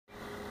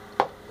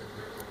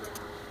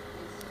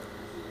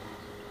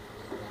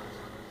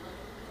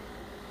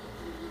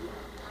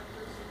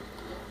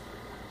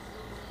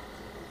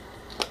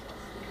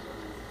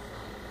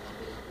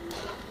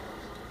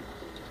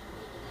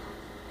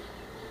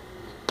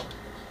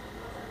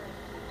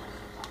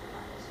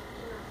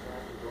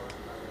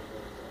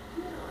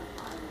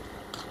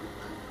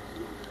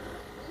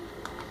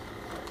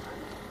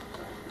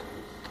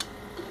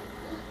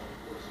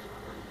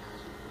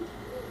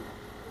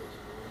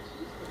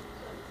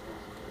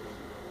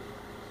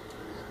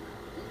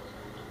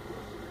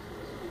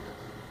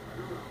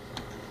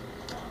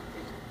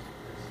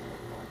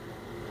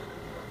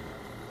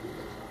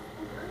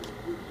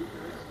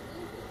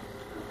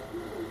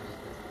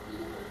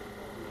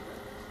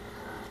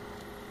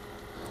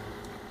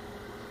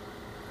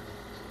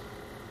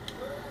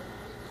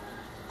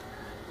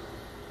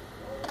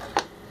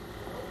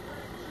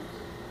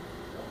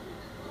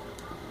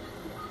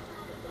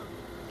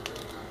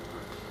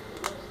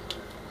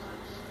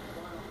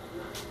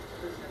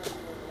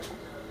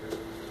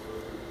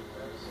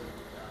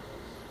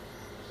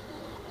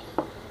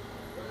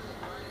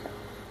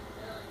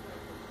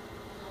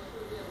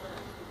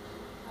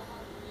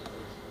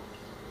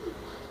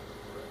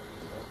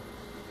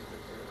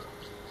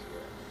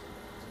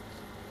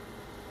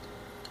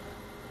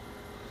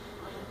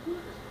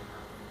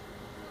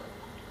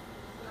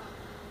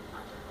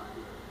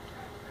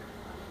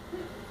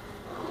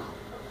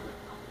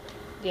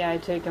Yeah, I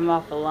took him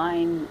off the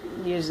line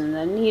using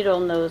the needle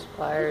nose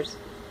pliers.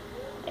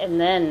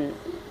 And then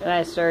when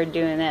I started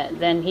doing that,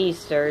 then he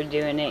started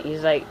doing it.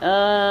 He's like,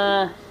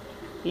 yeah.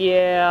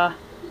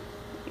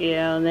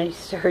 Yeah, and then he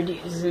started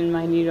using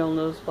my needle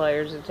nose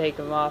pliers to take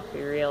him off.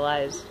 He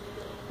realized,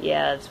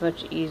 yeah, it's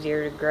much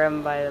easier to grab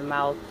him by the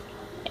mouth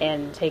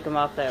and take him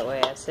off that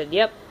way. I said,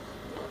 yep,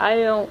 I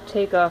don't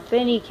take off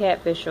any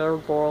catfish or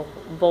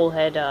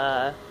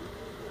bullhead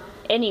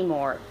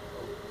anymore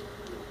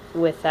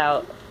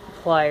without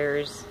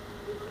pliers.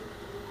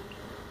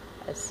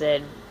 I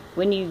said,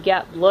 when you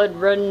got blood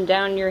running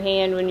down your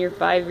hand when you're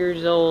 5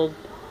 years old,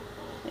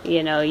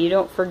 you know, you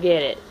don't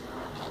forget it.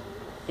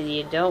 And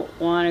you don't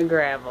want to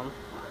grab them.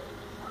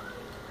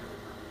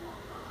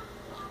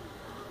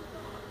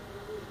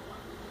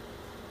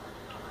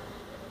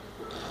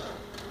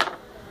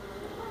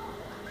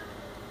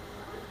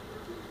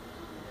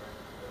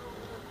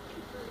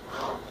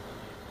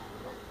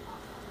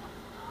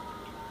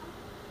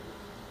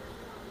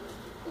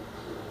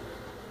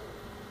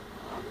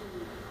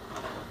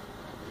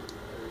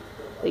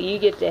 So you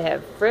get to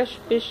have fresh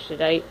fish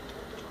tonight.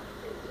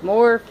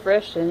 More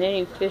fresh than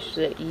any fish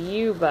that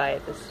you buy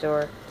at the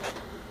store.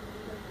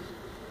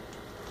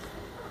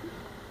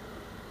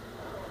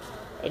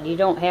 And you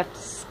don't have to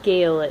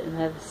scale it and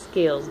have the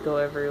scales go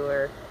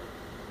everywhere.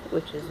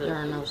 Which is there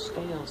are no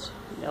scales.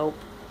 Nope.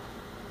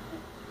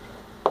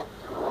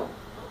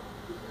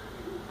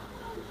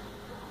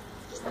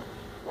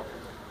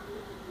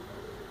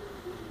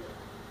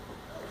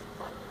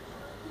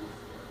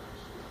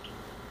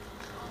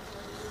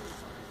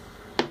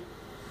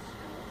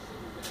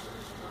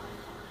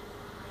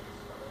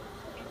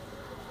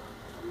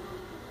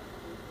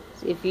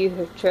 If you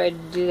had tried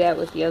to do that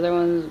with the other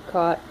ones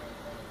caught,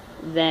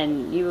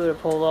 then you would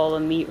have pulled all the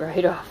meat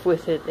right off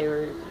with it. They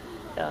were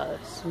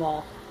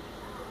small.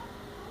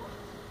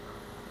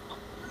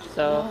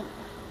 So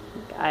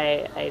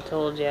I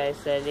told you, I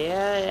said,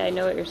 yeah, I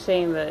know what you're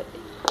saying, but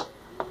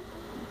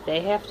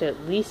they have to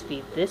at least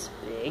be this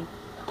big.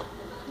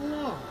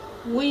 No,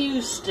 we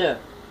used to.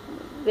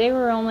 They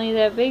were only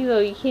that big though.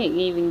 You can't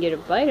even get a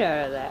bite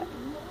out of that.